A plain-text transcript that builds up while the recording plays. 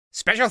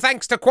Special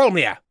thanks to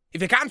Qualmia.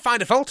 If you can't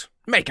find a fault,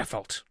 make a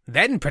fault.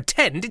 Then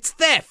pretend it's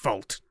their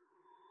fault.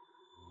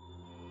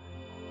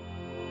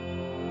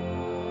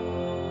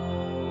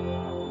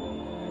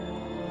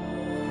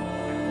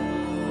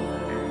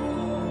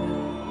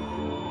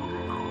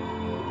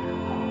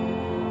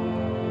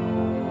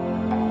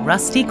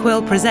 Rusty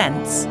Quill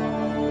presents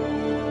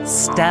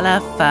Stellar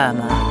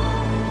Firma.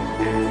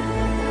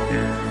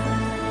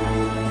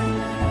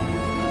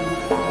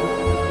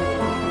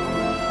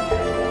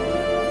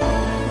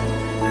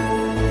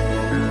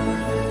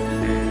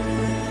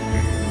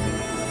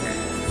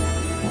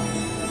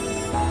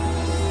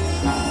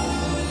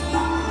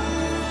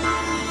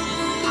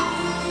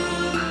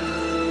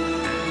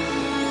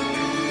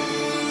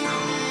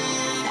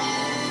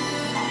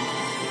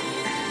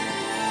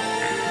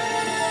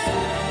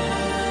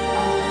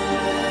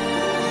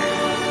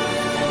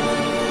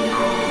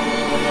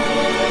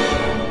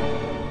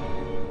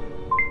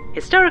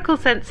 Historical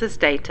census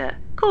data.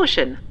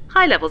 Caution.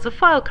 High levels of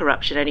file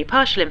corruption, only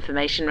partial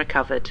information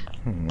recovered.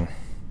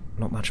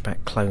 Not much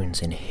about clones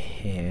in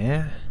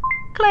here.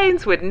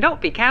 Clones would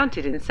not be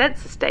counted in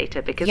census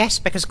data because... Yes,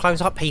 because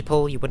clones aren't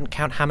people. You wouldn't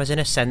count hammers in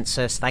a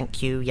census.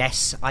 Thank you.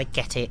 Yes, I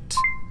get it.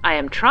 I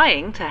am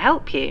trying to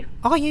help you.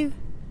 Are you?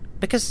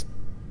 Because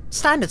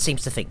Standard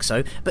seems to think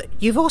so, but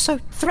you've also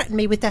threatened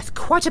me with death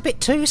quite a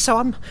bit too, so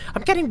I'm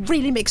getting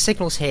really mixed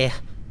signals here.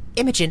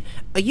 Imogen,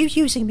 are you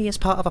using me as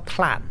part of a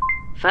plan?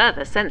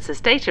 Further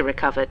census data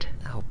recovered.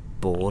 Oh,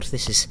 bored.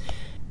 This is...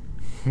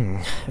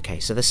 Okay,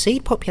 so the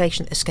seed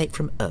population that escaped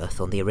from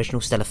Earth on the original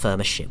Stellar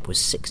Firma ship was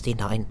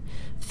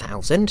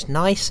 69,000.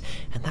 Nice.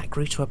 And that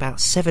grew to about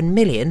 7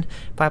 million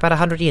by about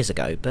 100 years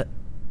ago. But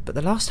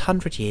the last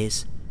 100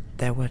 years,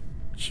 there were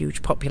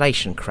huge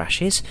population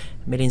crashes,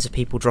 millions of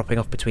people dropping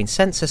off between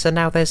census, and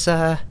now there's,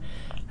 where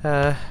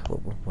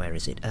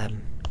is it?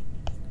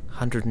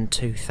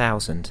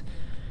 102,000.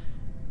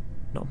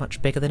 Not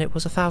much bigger than it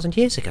was 1,000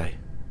 years ago.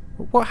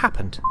 What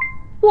happened?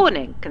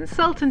 Warning,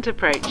 consultant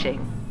approaching.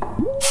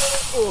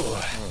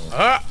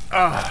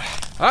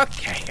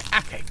 Okay.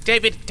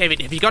 David,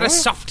 have you got a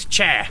soft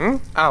chair?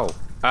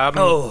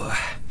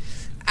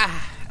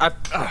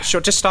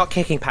 Sure, just start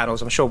kicking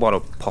panels. I'm sure one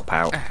will pop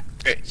out.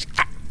 There we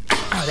go.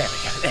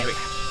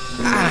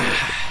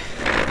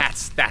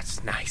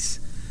 That's nice.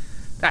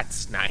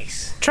 That's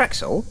nice.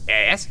 Trexel?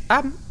 Yes?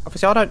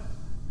 Obviously I don't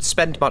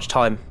spend much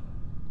time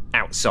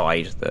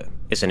outside that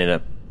isn't in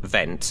a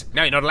vent.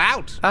 No, you're not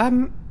allowed.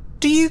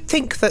 Do you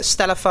think that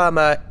Stellar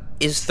Firma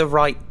is the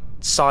right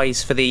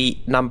size for the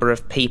number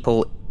of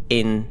people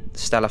in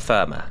Stellar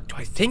Firma? Do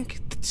I think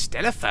that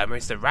Stellar Firma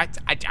is the right...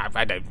 I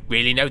don't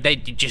really know.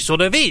 It just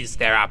sort of is.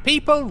 There are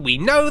people, we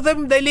know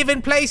them, they live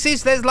in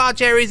places, there's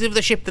large areas of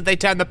the ship that they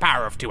turn the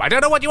power off to. I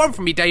don't know what you want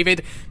from me,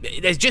 David.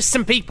 There's just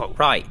some people.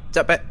 Right,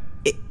 but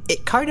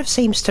it kind of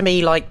seems to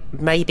me like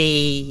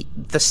maybe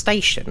the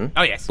station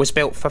was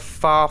built for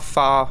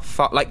far,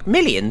 like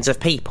millions of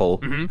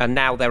people, and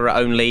now there are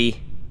only,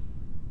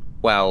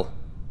 well,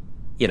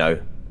 you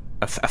know,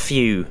 a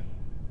few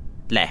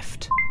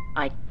left.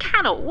 I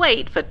cannot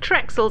wait for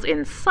Trexel's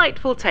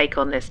insightful take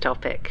on this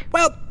topic.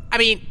 Well, I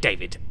mean,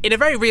 David, in a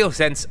very real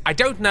sense, I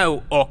don't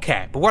know or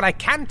care, but what I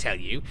can tell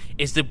you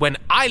is that when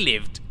I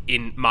lived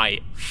in my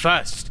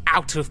first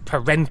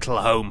out-of-parental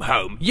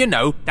home, you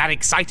know, that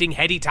exciting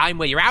heady time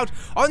where you're out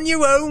on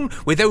your own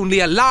with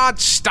only a large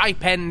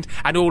stipend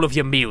and all of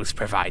your meals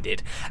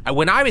provided. And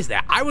when I was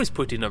there, I was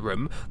put in a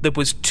room that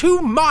was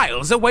 2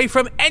 miles away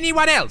from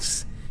anyone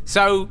else.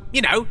 So,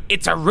 you know,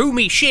 it's a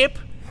roomy ship.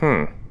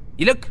 You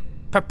look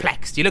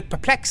perplexed. You look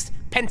perplexed,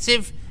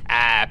 pensive,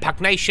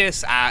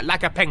 pugnacious,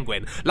 like a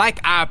penguin, like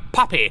a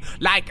puppy,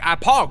 like a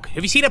pog.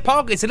 Have you seen a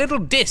pog? It's a little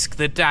disc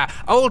that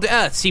old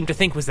Earth seemed to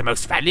think was the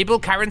most valuable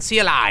currency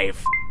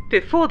alive.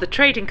 Before the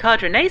trading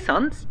card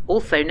renaissance,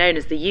 also known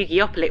as the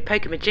Yu-Gi-Opolic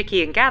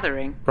Pokemojikian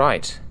Gathering.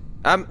 Right.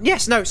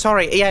 Yes, no,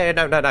 sorry. Yeah,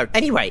 no.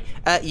 Anyway,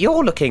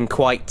 you're looking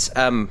quite,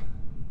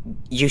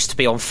 used to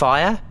be on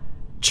fire.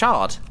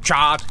 Charred,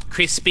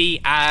 crispy,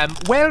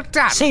 well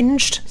done.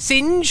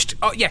 Singed?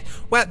 Oh, yeah.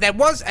 Well, there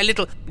was a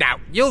little...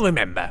 Now, you'll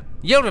remember,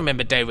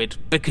 David,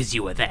 because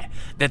you were there,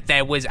 that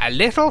there was a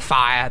little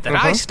fire that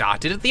I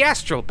started at the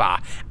Astral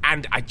Bar,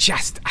 and I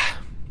just...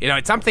 You know,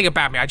 it's something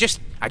about me. I just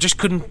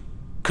couldn't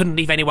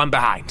leave anyone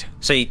behind.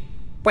 So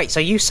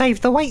you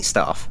saved the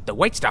waitstaff? The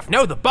waitstaff?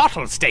 No, the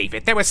bottles,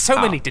 David. There were so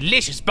many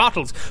delicious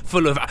bottles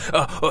full of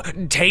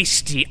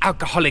tasty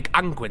alcoholic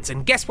unguents,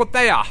 and guess what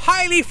they are?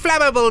 Highly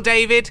flammable,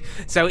 David.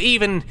 So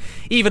even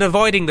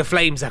avoiding the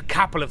flames, a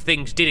couple of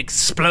things did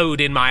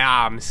explode in my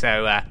arms.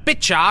 So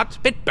bit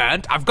charred, bit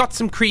burnt. I've got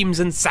some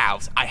creams and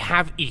salves. I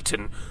have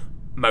eaten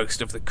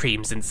most of the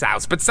creams and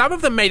salves, but some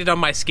of them made it on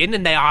my skin,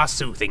 and they are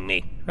soothing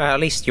me. At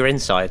least your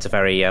insides are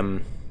very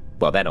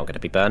well, they're not going to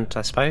be burnt,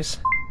 I suppose.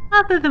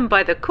 Other than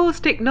by the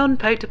caustic,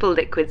 non-potable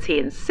liquids he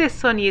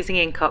insists on using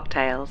in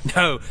cocktails.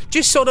 No,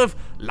 just sort of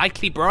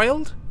lightly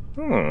broiled.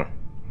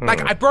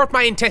 Like, I brought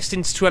my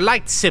intestines to a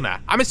light simmer.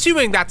 I'm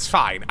assuming that's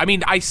fine. I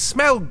mean, I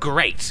smell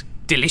great.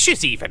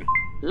 Delicious, even.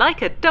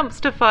 like a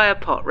dumpster fire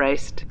pot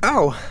roast.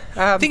 Oh,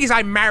 Thing is,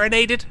 I'm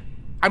marinated.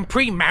 I'm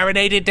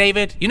pre-marinated,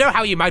 David. You know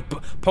how you might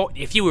pour,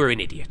 if you were an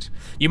idiot,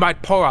 you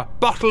might pour a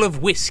bottle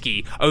of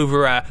whiskey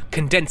over a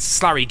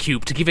condensed slurry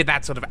cube to give it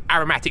that sort of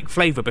aromatic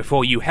flavour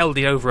before you held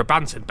it over a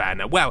Bunsen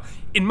burner. Well,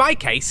 in my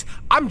case,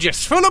 I'm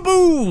just full of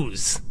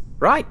booze.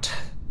 right.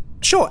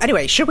 Sure.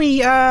 Anyway, should we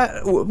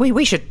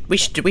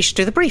should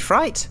do the brief,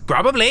 right?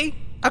 Probably.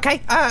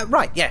 Okay,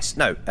 right, yes,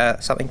 no,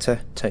 something to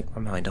take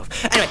my mind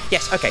off. Anyway,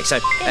 yes, okay, so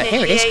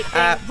here it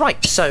is.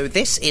 Right, so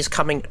this is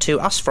coming to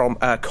us from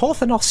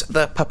Corthinos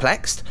the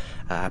Perplexed.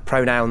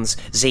 Pronouns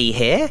Z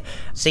here.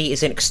 Z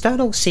is in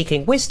external,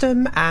 seeking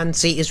wisdom, and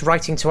Z is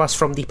writing to us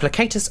from the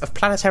Placaters of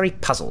Planetary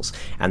Puzzles.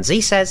 And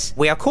Z says,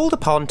 we are called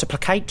upon to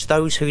placate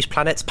those whose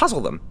planets puzzle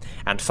them,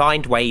 and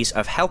find ways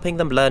of helping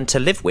them learn to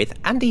live with,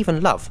 and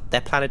even love, their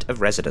planet of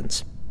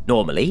residence.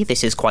 Normally,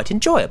 this is quite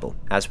enjoyable,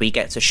 as we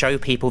get to show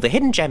people the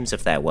hidden gems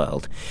of their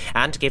world,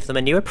 and give them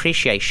a new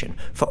appreciation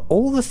for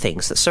all the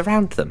things that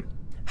surround them.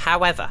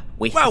 However,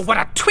 Well, what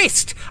a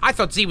twist! I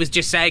thought Z was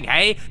just saying,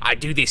 hey, I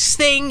do this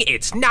thing,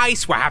 it's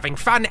nice, we're having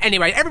fun.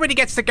 Anyway, everybody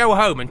gets to go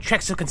home and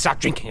Trexel can start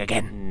drinking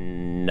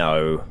again.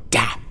 No.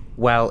 Damn.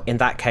 Well, in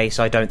that case,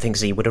 I don't think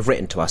Z would have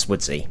written to us,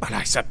 would Z? Well,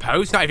 I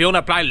suppose not, if you want to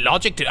apply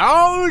logic to...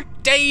 Oh,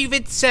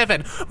 David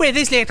 7, with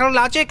his little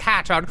logic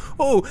hat on.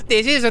 Oh,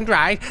 this isn't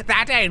right,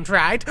 that ain't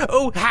right.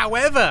 Oh,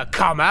 however,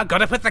 comma,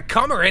 gotta put the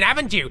comma in,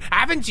 haven't you?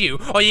 Haven't you?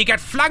 Or you get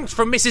flunked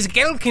from Mrs.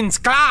 Gilkin's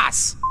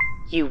class.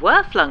 You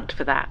were flunked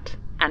for that.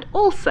 And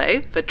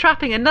also for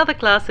trapping another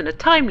class in a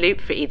time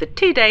loop for either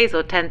 2 days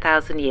or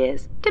 10,000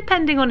 years,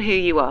 depending on who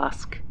you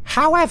ask.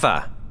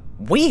 However,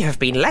 we have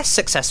been less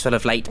successful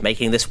of late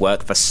making this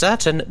work for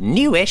certain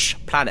newish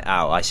planet...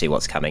 Oh, I see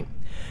what's coming.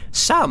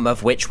 Some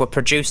of which were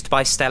produced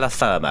by Stellar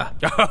Firma.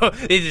 Oh,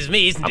 this is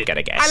me, isn't it? I'm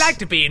gonna guess. I like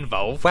to be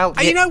involved. Well,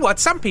 and you know what?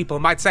 Some people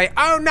might say,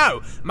 oh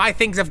no, my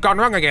things have gone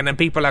wrong again and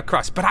people are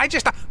cross. But I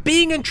just...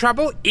 being in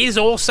trouble is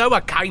also a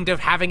kind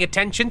of having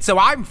attention, so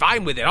I'm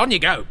fine with it. On you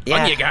go.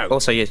 Yeah, on you go.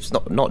 Also, it's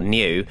not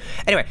new.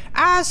 Anyway,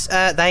 as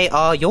they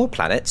are your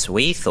planets,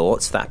 we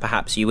thought that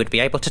perhaps you would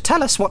be able to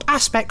tell us what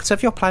aspects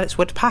of your planets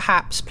would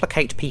perhaps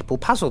placate people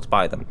puzzled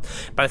by them,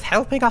 both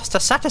helping us to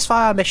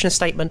satisfy our mission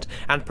statement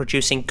and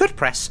producing good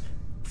press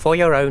for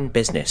your own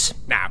business.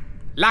 Now,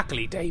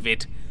 luckily,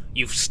 David,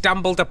 you've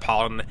stumbled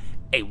upon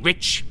a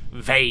rich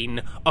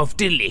vein of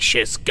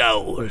delicious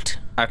gold.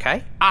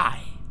 Okay. I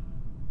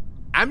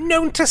am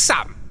known to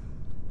some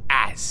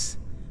as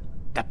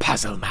the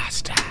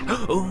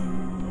Puzzlemaster.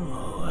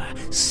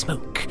 Ooh,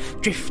 smoke,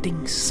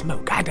 drifting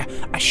smoke, and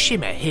a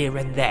shimmer here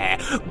and there.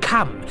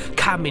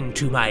 Come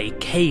into my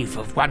cave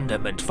of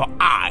wonderment, for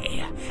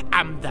I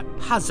am the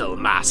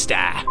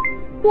Puzzlemaster.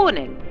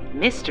 Warning,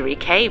 mystery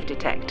cave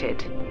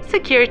detected.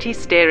 Security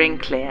steering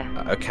clear.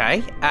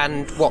 Okay,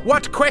 and what...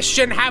 What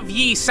question have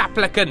ye,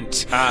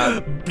 supplicant?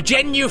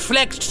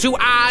 Genuflect to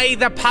I,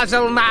 the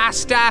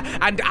Puzzlemaster,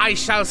 and I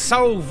shall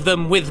solve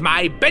them with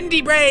my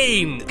bendy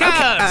brain.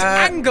 Curves,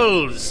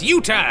 angles,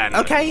 U-turn.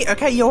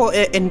 Okay, you're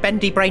in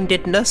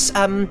bendy-brainedness.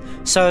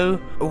 So,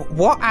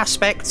 what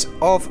aspects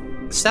of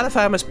Stellar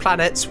Firma's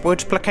planets would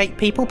placate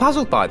people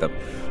puzzled by them?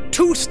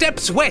 2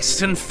 steps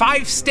west and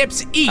 5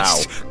 steps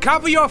east. Ow.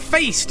 Cover your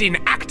face in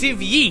active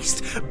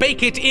yeast.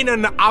 Bake it in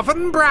an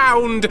oven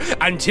browned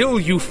until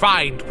you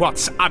find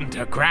what's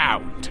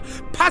underground.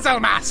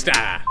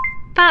 Puzzlemaster!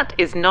 That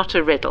is not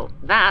a riddle.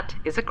 That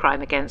is a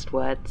crime against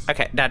words.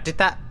 Okay, now, did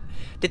that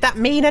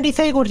mean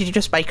anything, or did you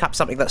just make up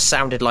something that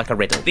sounded like a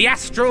riddle? The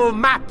astral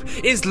map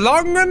is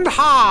long and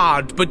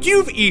hard, but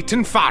you've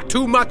eaten far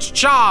too much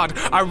chard.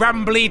 A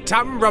rumbly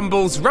tum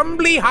rumbles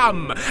rumbly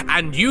hum,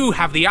 and you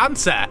have the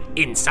answer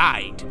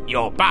inside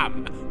your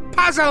bum.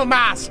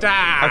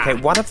 Puzzlemaster! Okay,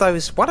 one of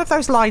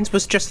those lines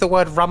was just the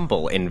word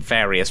rumble in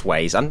various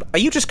ways. And are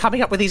you just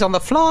coming up with these on the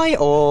fly,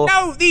 or...?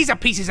 No, these are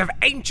pieces of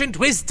ancient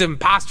wisdom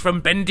passed from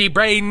bendy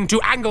brain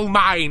to angle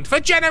mind for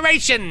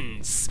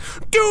generations.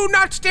 Do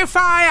not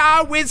defy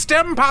our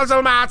wisdom,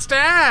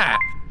 Puzzlemaster!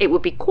 It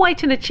would be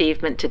quite an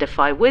achievement to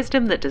defy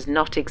wisdom that does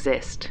not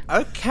exist.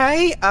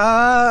 Okay,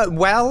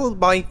 well,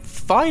 my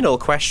final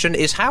question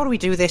is, how do we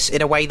do this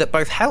in a way that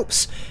both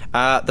helps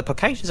the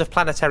Placaters of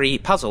Planetary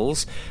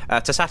Puzzles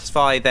to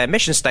satisfy their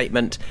mission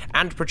statement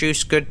and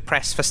produce good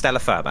press for Stellar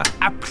Firma?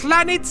 A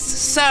planet's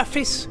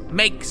surface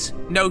makes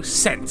no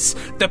sense.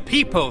 The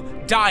people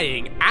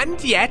dying,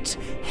 and yet,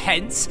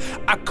 hence,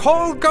 a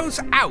call goes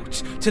out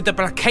to the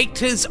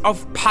Placaters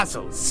of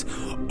Puzzles.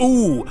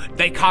 Ooh,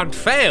 they can't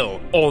fail,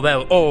 or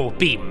they'll all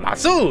be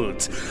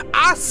muzzled.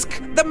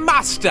 Ask the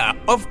master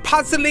of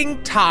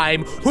puzzling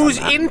time, whose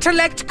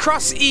intellect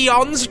cross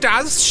eons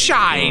does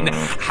shine.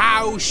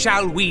 How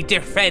shall we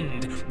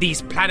defend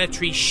these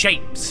planetary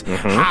shapes?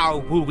 How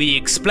will we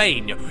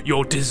explain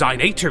your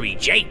designatory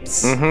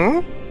japes?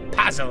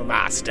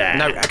 Puzzlemaster.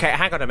 No, okay,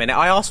 hang on a minute.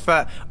 I asked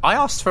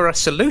for a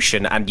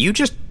solution, and you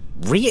just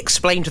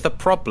re-explained the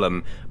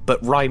problem,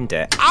 but rhymed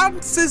it.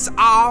 Answers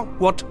are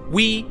what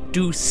we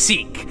do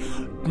seek.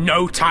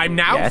 no time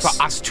now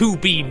for us to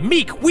be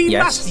meek. We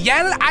must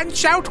yell and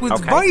shout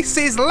with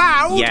voices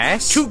loud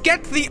to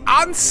get the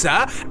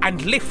answer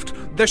and lift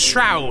the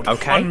shroud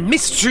on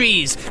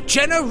mysteries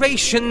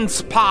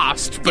generations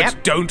past.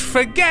 But don't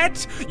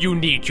forget, you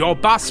need your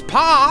bus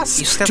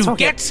pass to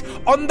get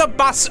on the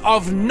bus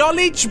of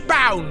knowledge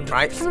bound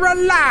for a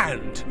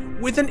land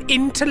with an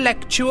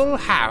intellectual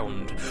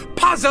hound.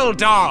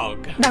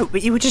 PUZZLEDOG. No,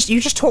 but you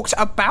just talked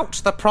about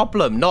the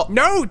problem, not...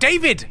 No,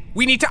 David,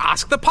 we need to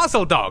ask the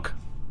PUZZLEDOG.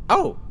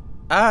 Oh.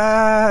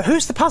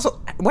 Who's the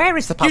puzzle? Where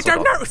is the puzzle? You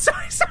don't know.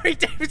 Sorry,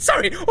 David.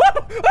 Sorry.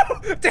 Whoa,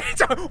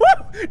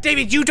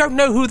 David, you don't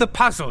know who the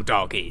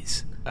PUZZLEDOG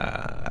is.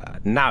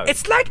 No.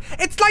 It's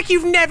like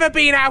you've never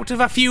been out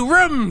of a few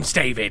rooms,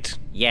 David.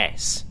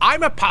 Yes.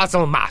 I'm a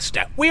puzzle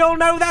master. We all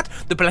know that.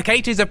 The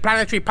Placaters of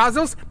Planetary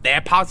Puzzles,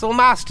 they're puzzle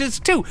masters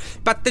too.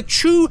 But the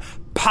true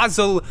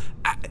puzzle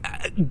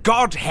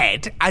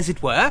godhead, as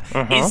it were,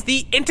 is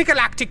the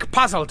intergalactic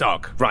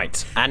PUZZLEDOG.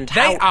 Right. And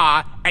they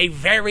are a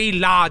very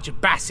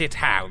large basset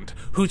hound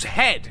whose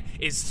head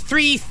is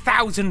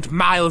 3,000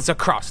 miles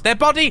across. Their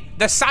body,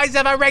 the size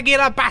of a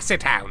regular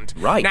basset hound.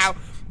 Right. Now,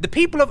 the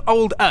people of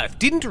old Earth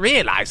didn't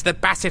realise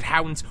that basset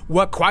hounds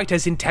were quite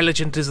as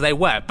intelligent as they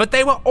were, but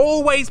they were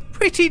always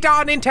pretty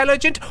darn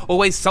intelligent,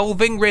 always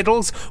solving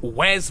riddles.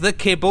 Where's the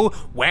kibble?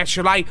 Where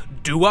shall I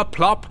do a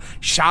plop?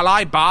 Shall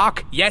I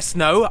bark? Yes,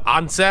 no.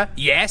 Answer,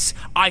 yes.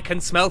 I can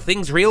smell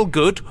things real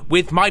good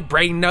with my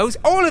brain nose.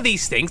 All of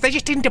these things, they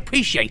just didn't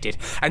appreciate it.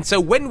 And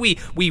so when we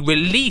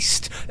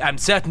released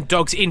certain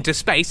dogs into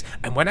space,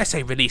 and when I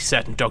say release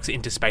certain dogs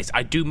into space,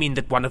 I do mean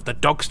that one of the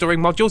dog storing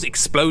modules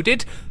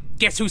exploded.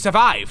 Guess who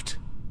survived?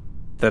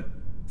 The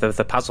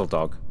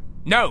PUZZLEDOG.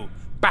 No,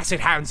 basset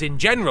hounds in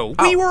general.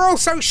 We were all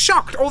so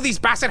shocked. All these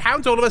basset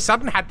hounds all of a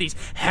sudden had these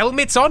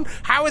helmets on.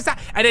 How is that?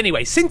 And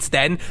anyway, since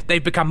then,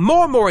 they've become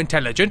more and more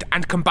intelligent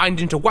and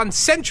combined into one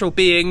central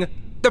being,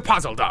 the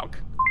PUZZLEDOG.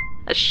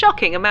 A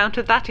shocking amount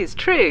of that is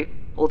true,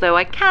 although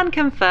I can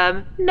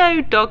confirm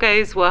no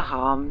doggos were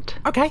harmed.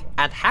 Okay,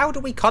 and how do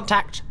we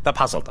contact the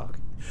PUZZLEDOG?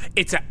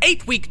 It's an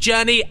 8-week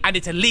journey and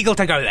it's illegal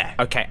to go there.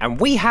 Okay, and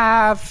we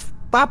have...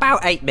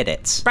 about 8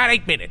 minutes. About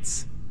 8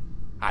 minutes.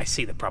 I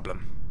see the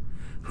problem.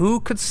 Who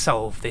could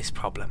solve this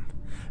problem?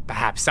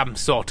 Perhaps some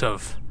sort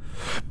of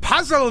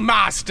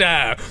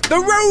Puzzlemaster! The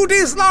road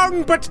is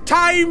long, but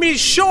time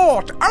is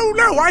short. Oh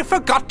no, I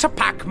forgot to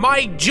pack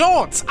my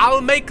jorts.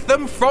 I'll make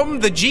them from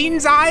the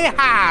jeans I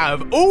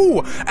have. Ooh,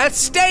 a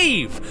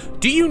stave.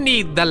 Do you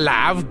need the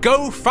lav?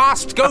 Go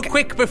fast, go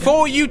quick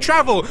before you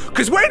travel,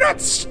 because we're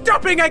not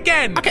stopping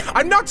again.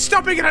 I'm not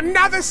stopping at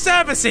another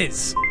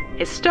services.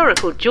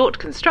 Historical jort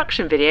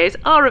construction videos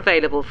are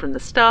available from the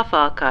staff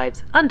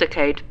archives under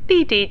code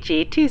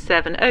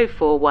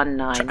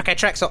BDG270419. Okay,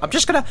 Trexel, I'm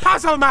just gonna...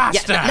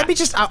 Puzzlemaster! Yeah, let me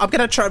just... I'm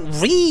gonna try and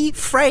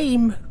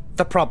reframe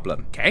the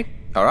problem. Okay.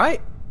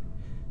 Alright?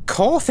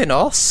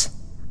 Corthinos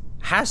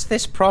has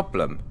this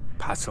problem.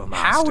 Puzzlemaster.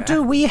 How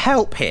do we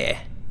help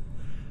here?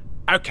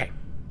 Okay,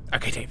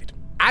 David.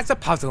 As a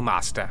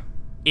Puzzlemaster,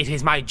 it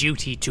is my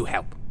duty to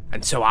help.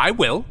 And so I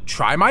will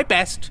try my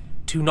best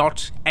to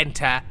not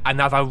enter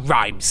another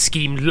rhyme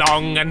scheme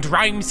long and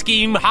rhyme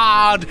scheme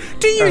hard.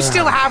 Do you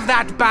still have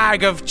that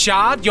bag of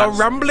chard? Your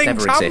rumbling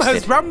tum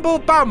has rumble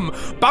bum,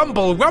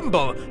 bumble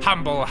rumble,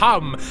 humble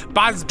hum,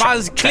 buzz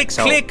buzz, click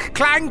click,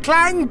 clang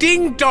clang,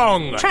 ding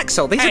dong.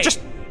 Trexel, these are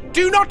just...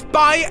 Do not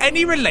buy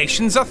any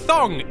relations a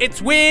thong.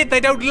 It's weird,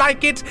 they don't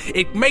like it.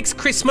 It makes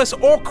Christmas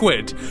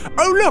awkward.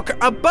 Oh look,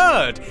 a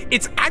bird.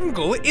 Its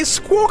angle is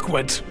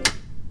squawkward.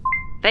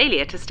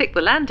 Failure to stick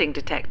the landing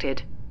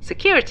detected.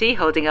 Security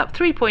holding up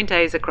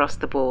 3.0s across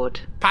the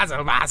board.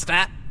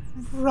 Puzzlemaster.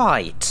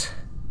 Right.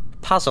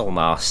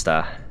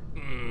 Puzzlemaster.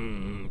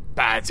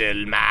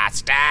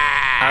 Puzzlemaster.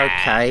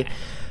 Okay.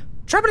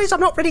 Trouble is, I'm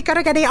not really going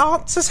to get any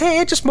answers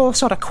here, just more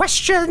sort of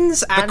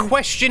questions and... The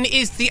question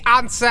is the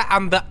answer,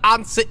 and the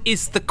answer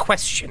is the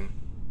question.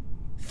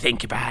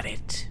 Think about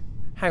it.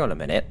 Hang on a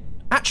minute.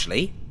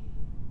 Actually,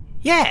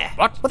 yeah.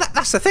 What? Well,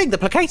 that's the thing. The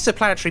Placaters of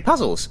Planetary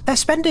Puzzles, they're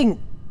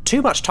spending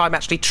too much time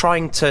actually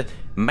trying to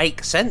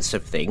make sense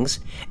of things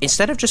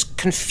instead of just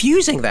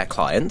confusing their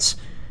clients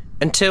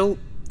until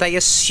they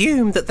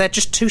assume that they're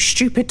just too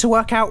stupid to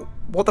work out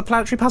what the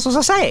planetary puzzles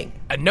are saying.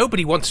 And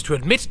nobody wants to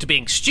admit to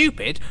being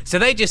stupid, so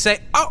they just say,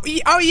 I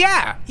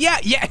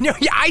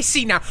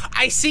see now.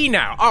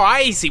 Oh,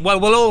 I see. Well,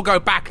 we'll all go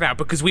back now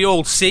because we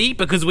all see,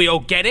 because we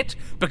all get it,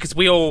 because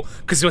we're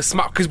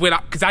smart,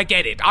 because I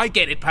get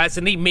it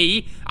personally,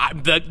 me,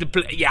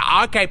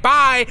 okay,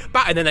 bye,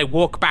 and then they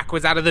walk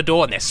backwards out of the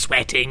door and they're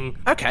sweating.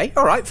 Okay,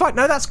 all right, fine,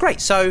 no, that's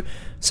great. So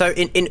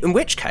in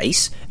which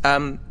case,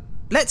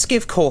 let's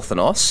give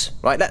Corthinos,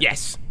 right?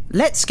 Yes.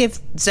 Let's give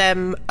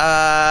them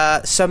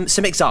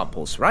some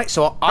examples, right?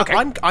 So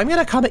I'm going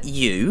to come at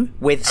you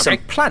with some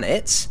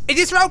planets. Is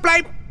this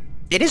roleplay?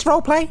 It is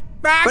roleplay.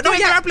 But not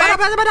yet.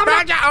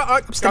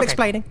 I'm still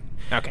explaining.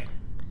 Okay.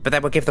 But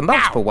then we'll give them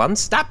multiple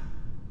ones.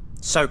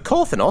 So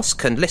Corthinos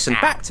can listen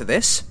back to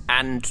this,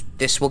 and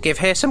this will give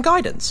here some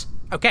guidance.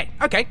 Okay.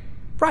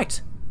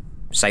 Right.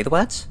 Say the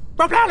words.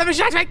 Roleplay, let me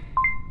shout it.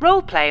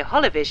 Roleplay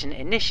holovision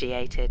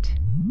initiated.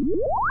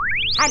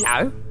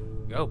 Hello?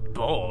 Oh,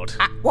 bored.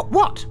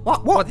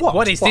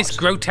 What is this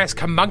grotesque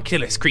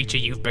homunculus creature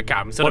you've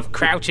become? Sort of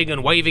crouching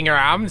and waving your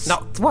arms?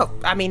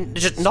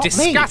 Just not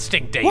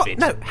disgusting, me. David. What?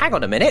 No, hang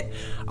on a minute.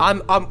 I'm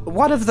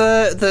one of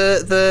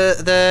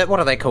the what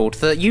are they called?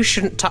 The You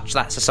Shouldn't Touch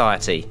That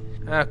Society.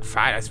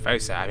 Fine, I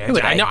suppose so. Who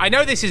are they? I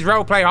know this is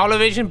roleplay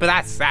holovision, but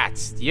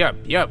that's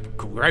you're a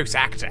gross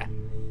actor.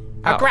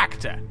 A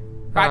gractor.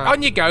 Right,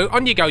 on you go,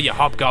 you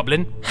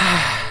hobgoblin.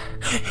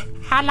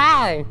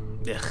 Hello.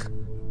 Ugh.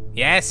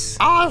 Yes?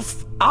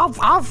 I've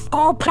got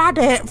a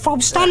planet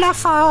from Stellar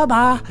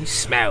Firma. You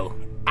smell.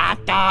 And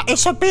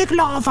it's a big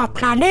lava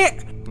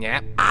planet.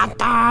 Yeah. And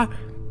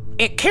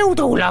it killed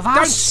all of us.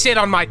 Don't sit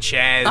on my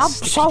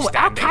chairs.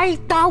 Okay,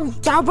 no,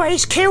 but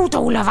it's killed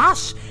all of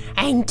us.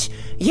 And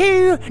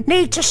you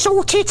need to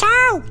sort it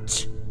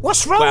out.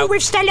 What's wrong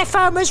with Stellar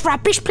Firma's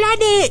rubbish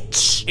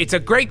planets? It's a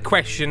great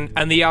question,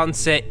 and the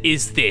answer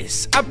is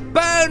this. A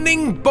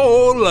burning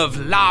ball of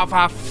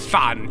lava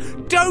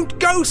fun. Don't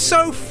go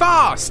so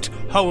fast.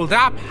 Hold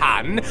up,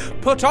 Han.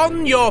 Put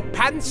on your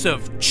pants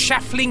of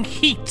chaffling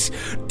heat.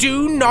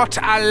 Do not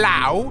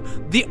allow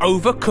the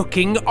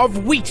overcooking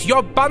of wheat.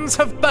 Your buns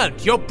have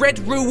burnt, your bread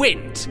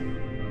ruined.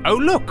 Oh,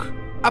 look,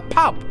 a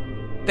pub.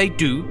 They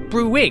do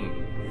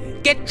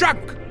brewing. Get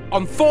drunk.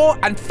 On 4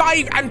 and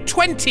 5 and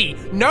 20.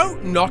 No,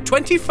 not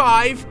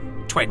 25.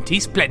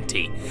 20's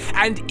plenty.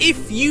 And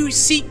if you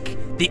seek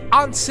the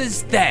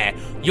answers there,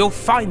 you'll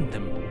find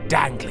them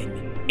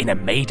dangling in a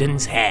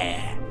maiden's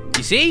hair.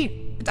 You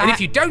see? And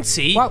if you don't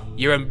see,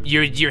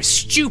 you're a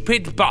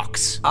stupid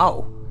box.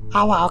 I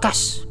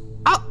guess.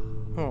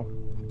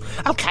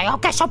 Okay, I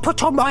guess I'll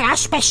put on my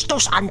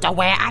asbestos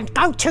underwear and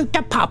go to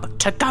the pub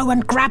to go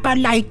and grab a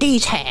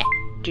lady's hair.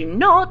 Do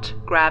not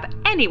grab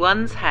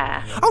anyone's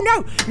hair. Oh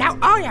no, now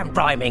I am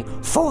rhyming.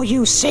 For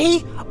you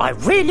see, I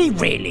really,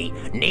 really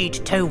need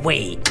to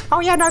wee.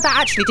 Oh yeah, no, that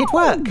actually did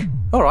work.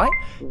 All right.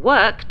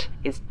 Worked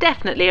is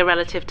definitely a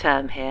relative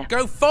term here.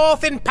 Go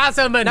forth in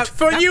puzzlement,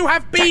 for you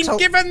have been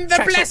given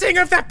the blessing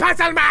of the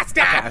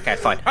Puzzlemaster. Okay,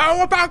 fine.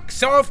 Oh, a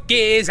box of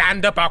gears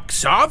and a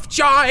box of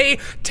joy,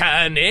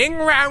 turning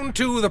round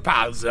to the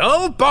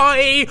puzzle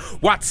boy.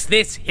 What's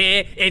this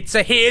here? It's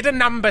a hidden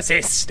number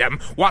system.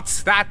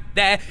 What's that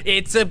there?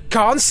 It's a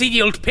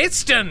concealed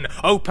piston.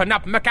 Open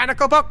up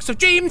mechanical box of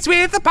dreams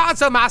with the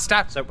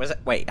Puzzlemaster. So was it?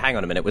 Wait, hang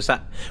on a minute. Was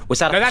that? No,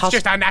 that's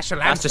just our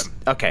national anthem.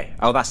 Okay.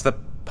 Oh, that's the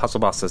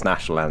Puzzlemaster's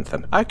national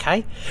anthem.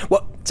 Okay.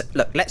 Well,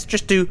 look, let's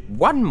just do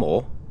one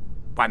more.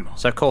 One more.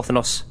 So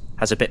Corthinos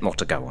has a bit more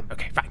to go on.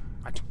 Okay, fine.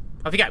 Right.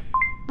 Off you go.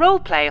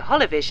 Roleplay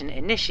holovision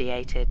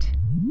initiated.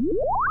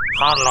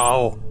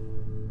 Hello.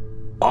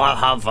 I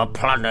have a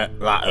planet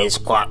that is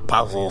quite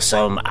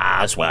puzzlesome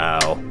as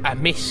well. A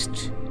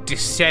mist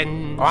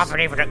descends. I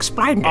haven't even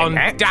explained it on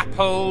yet.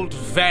 dappled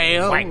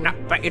veil. Wait, no,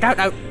 but you don't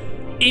know.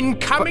 In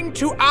coming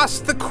to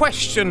ask the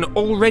question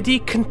already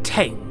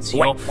contains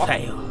your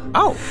fail.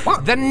 Oh,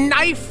 what? The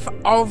knife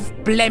of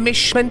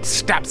blemishment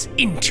stabs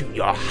into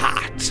your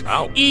heart.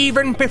 Oh.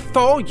 Even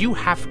before you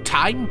have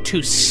time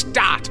to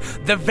start,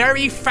 the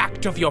very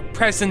fact of your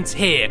presence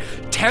here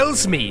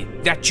tells me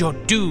that your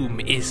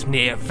doom is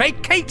near.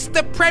 Vacate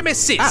the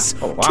premises,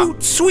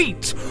 toot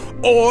sweet,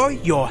 or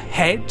your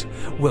head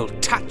will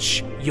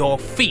touch your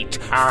feet,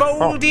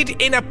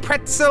 folded in a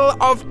pretzel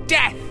of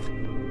death.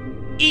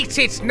 Eat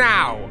it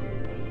now,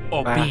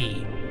 or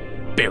be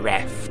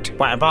bereft.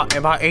 Wait,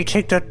 am I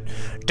eating the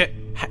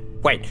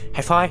wait,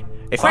 if I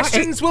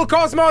Questions will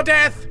cause more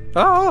death.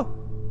 Well,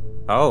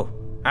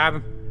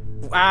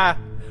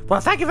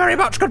 thank you very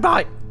much,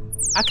 goodbye.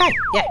 Okay,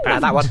 yeah,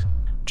 that one.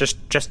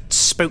 Just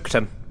spooked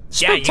him.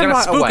 Yeah, you're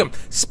gonna spook him.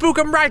 Spook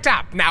him right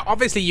up. Now,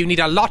 obviously, you need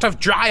a lot of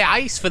dry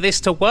ice for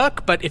this to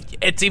work, but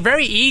it's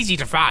very easy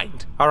to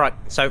find. All right,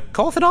 so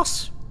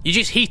Corthinos, you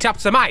just heat up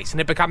some ice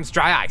and it becomes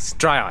dry ice.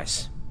 Dry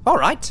ice. All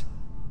right.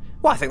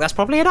 Well, I think that's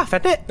probably enough,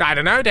 isn't it? I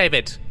don't know,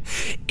 David.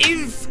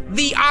 If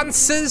the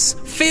answers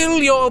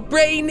fill your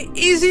brain,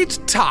 is it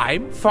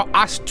time for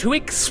us to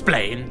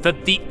explain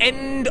that the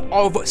end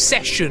of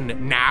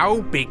session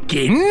now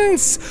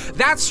begins?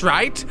 That's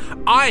right.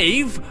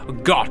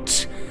 I've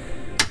got...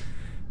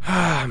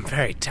 I'm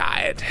very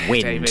tired,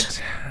 Wind. David.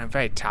 I'm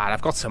very tired.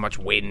 I've got so much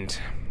wind.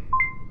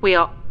 We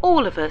are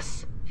all of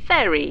us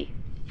very,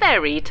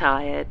 very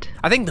tired.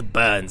 I think the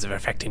burns are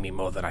affecting me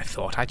more than I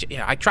thought.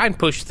 I try and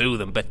push through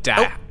them, but...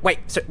 wait,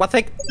 so one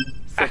thing...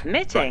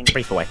 Submitting.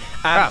 Brief away.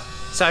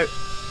 So,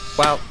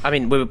 well, I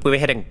mean, we were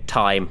hitting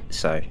time,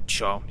 so...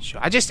 Sure.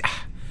 I'm just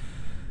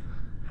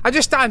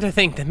starting to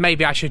think that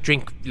maybe I should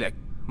drink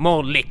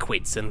more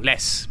liquids and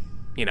less,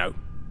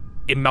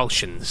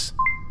 emulsions.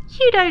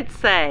 You don't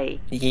say.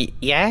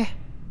 Yeah?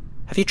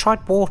 Have you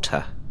tried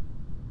water?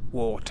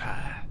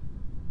 Water.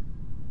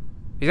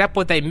 Is that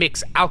what they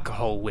mix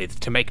alcohol with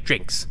to make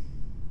drinks?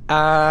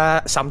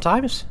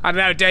 Sometimes. I don't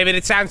know, David,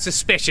 it sounds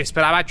suspicious,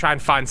 but I might try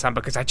and find some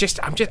because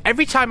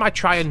every time I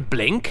try and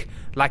blink,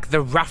 like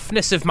the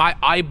roughness of my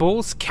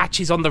eyeballs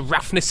catches on the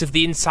roughness of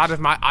the inside of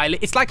my eyelid.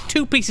 It's like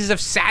 2 pieces of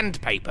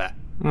sandpaper.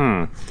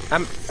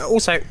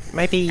 Also,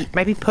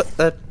 maybe put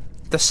the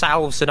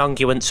salves and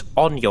unguents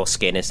on your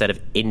skin instead of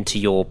into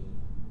your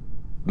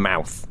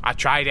mouth. I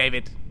try,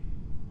 David.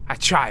 I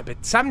try,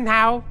 but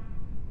somehow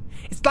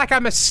it's like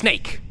I'm a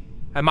snake,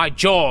 and my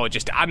jaw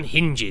just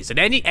unhinges, and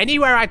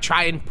anywhere I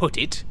try and put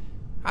it,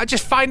 I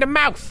just find a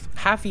mouth.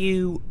 Have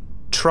you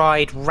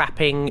tried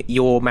wrapping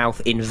your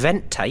mouth in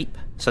vent tape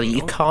so that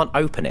you can't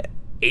open it?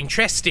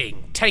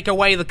 Interesting. Take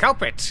away the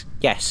culprit.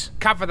 Yes.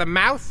 Cover the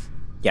mouth.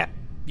 Yeah.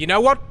 You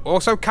know what?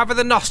 Also cover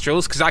the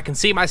nostrils, because I can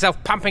see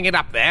myself pumping it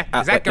up there,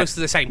 because that goes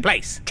to the same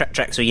place.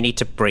 Trek, so you need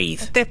to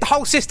breathe. The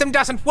whole system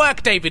doesn't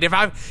work, David.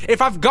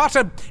 If I've got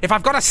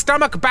a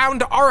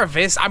stomach-bound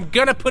orifice, I'm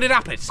gonna put it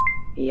up it.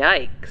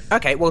 Yikes.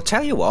 Okay, well,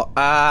 tell you what.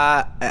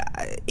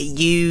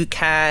 You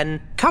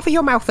can cover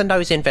your mouth and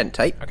nose in vent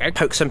tape. Okay.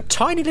 Poke some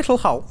tiny little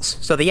holes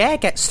so the air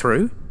gets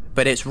through,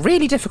 but it's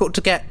really difficult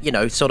to get,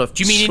 sort of.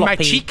 Do you mean sloppy... in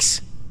my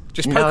cheeks?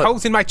 Just poke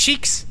holes in my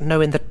cheeks?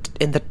 No, in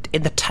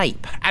the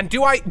tape. And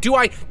do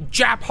I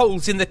jab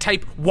holes in the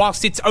tape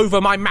whilst it's over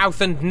my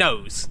mouth and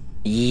nose?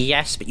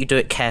 Yes, but you do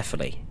it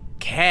carefully.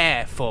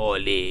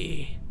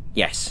 Carefully.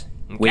 Yes.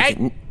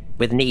 Okay.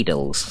 With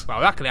needles.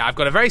 Well, luckily I've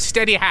got a very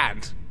steady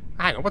hand.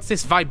 Hang on, what's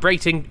this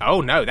vibrating? Oh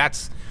no,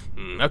 that's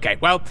okay.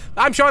 Well,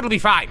 I'm sure it'll be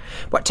fine.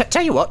 Well,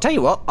 tell you what.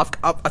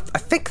 I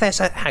think there's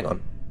a. Hang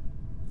on.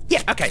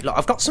 Yeah. Okay. Look,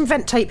 I've got some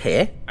vent tape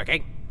here.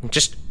 Okay.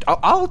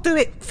 I'll do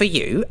it for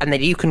you, and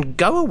then you can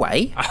go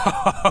away.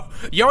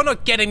 You're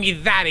not getting me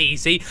that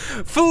easy.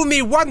 Fool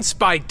me once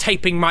by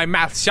taping my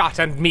mouth shut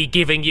and me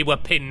giving you a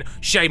pin.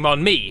 Shame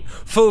on me.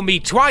 Fool me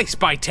twice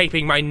by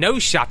taping my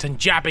nose shut and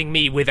jabbing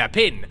me with a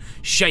pin.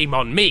 Shame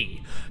on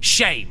me.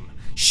 Shame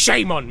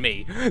on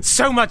me.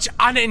 So much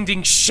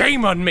unending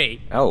shame on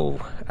me. Oh,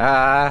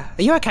 are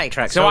you okay,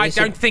 Trax? So I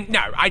don't think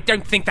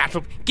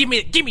that'll... Give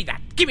me that.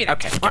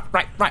 Okay,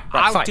 right.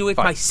 I'll do it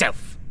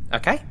myself.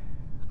 Okay.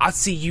 I'll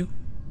see you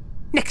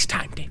next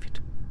time, David.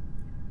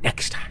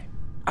 Next time.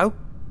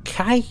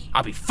 Okay.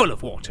 I'll be full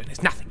of water and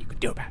there's nothing you can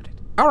do about it.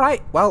 All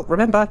right, well,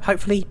 remember,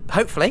 hopefully,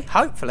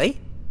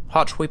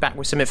 Hodge will be back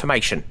with some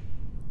information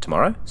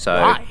tomorrow, so...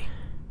 Why?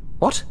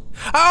 What?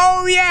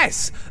 Oh,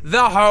 yes!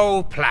 The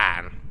whole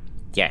plan.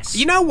 Yes.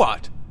 You know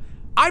what?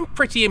 I'm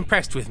pretty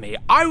impressed with me.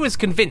 I was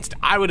convinced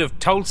I would have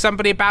told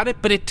somebody about it,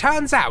 but it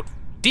turns out,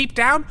 deep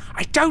down,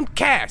 I don't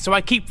care, so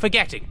I keep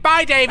forgetting.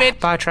 Bye, David!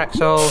 Bye,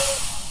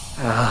 Traxel.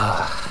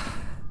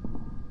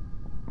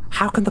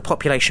 How can the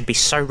population be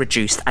so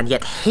reduced and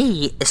yet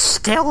he is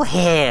still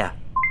here?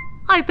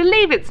 I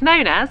believe it's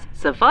known as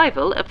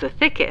survival of the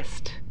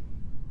thickest.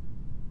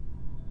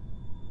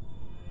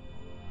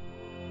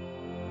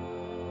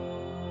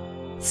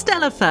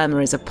 Stellar Firma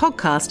is a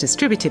podcast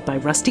distributed by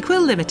Rusty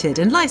Quill Ltd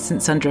and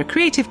licensed under a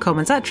Creative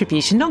Commons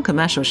Attribution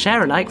Non-Commercial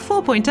Share-alike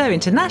 4.0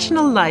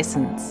 international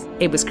license.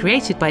 It was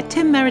created by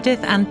Tim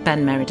Meredith and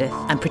Ben Meredith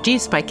and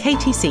produced by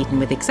Katie Seaton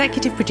with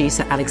executive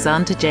producer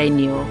Alexander J.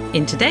 Newell.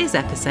 In today's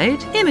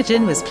episode,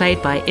 Imogen was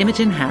played by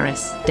Imogen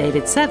Harris,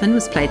 David Seven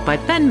was played by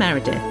Ben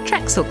Meredith,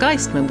 Trexel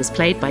Geistman was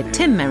played by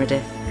Tim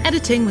Meredith.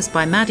 Editing was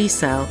by Maddie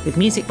Sell, with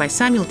music by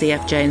Samuel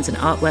D.F. Jones and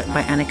artwork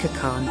by Annika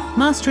Khan.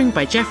 Mastering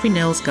by Jeffrey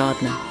Nils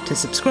Gardner. To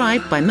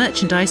subscribe, buy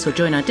merchandise or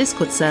join our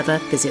Discord server,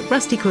 visit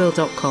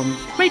rustyquill.com.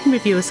 Rate and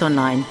review us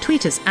online,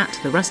 tweet us at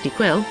The Rusty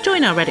Quill,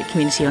 join our Reddit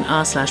community on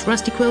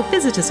r/rustyquill,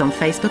 visit us on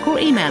Facebook or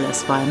email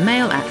us via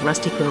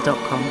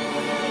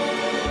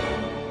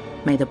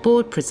mail@rustyquill.com. May the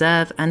board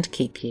preserve and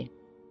keep you.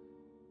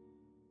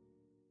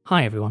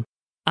 Hi everyone,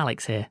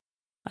 Alex here.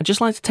 I'd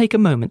just like to take a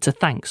moment to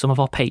thank some of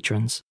our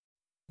patrons.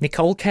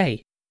 Nicole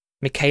K,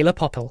 Micheala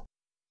Poppell,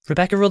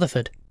 Rebecca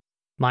Rutherford,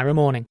 Mira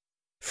Morning,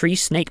 Free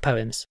Snake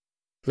Poems,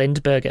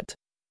 Lind Burgett,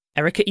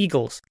 Erica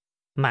Eagles,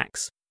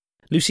 Max,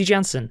 Lucy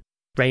Jansen,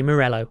 Ray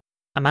Morello,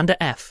 Amanda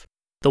F.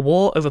 The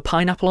war over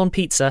pineapple on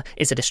pizza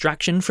is a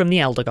distraction from the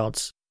elder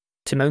gods.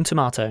 Timon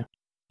Tomato,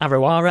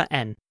 Aroara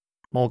N,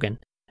 Morgan,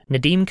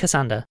 Nadeem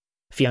Cassander,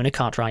 Fiona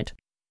Cartwright,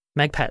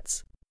 Meg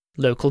Petz,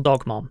 Local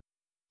Dog Mom,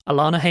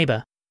 Alana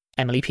Haber,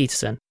 Emily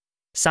Peterson,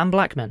 Sam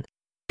Blackman,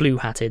 Blue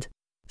Hatted,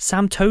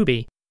 Sam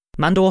Toby,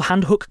 Mandor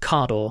Handhook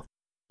Cardor,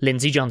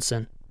 Lindsey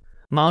Johnson,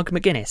 Marg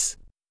McGinnis,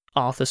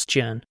 Arthur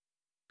Stjern,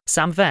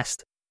 Sam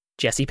Vest,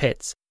 Jessi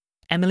Pitts,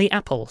 Emily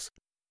Apples,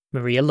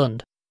 Maria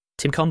Lund,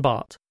 Timcon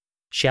Bart,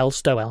 Shell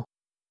Stowell,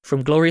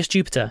 From Glorious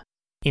Jupiter,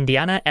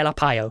 Indiana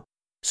Elapayo,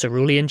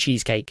 Cerulean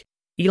Cheesecake,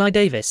 Eli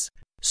Davis,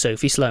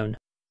 Sophie Sloane,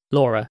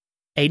 Laura,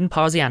 Aiden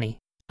Parziani,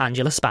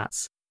 Angela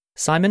Spatz,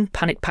 Simon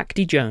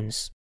Panitpakdi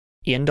Jones,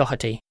 Ian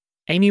Doherty,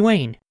 Amy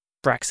Wayne,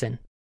 Braxton,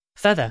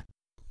 Feather,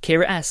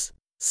 Kira S,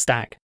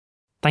 Stag.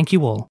 Thank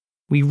you all.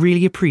 We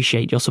really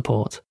appreciate your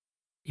support.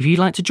 If you'd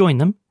like to join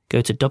them,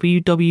 go to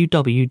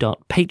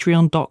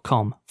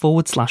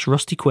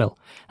www.patreon.com/rustyquill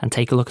and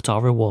take a look at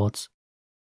our rewards.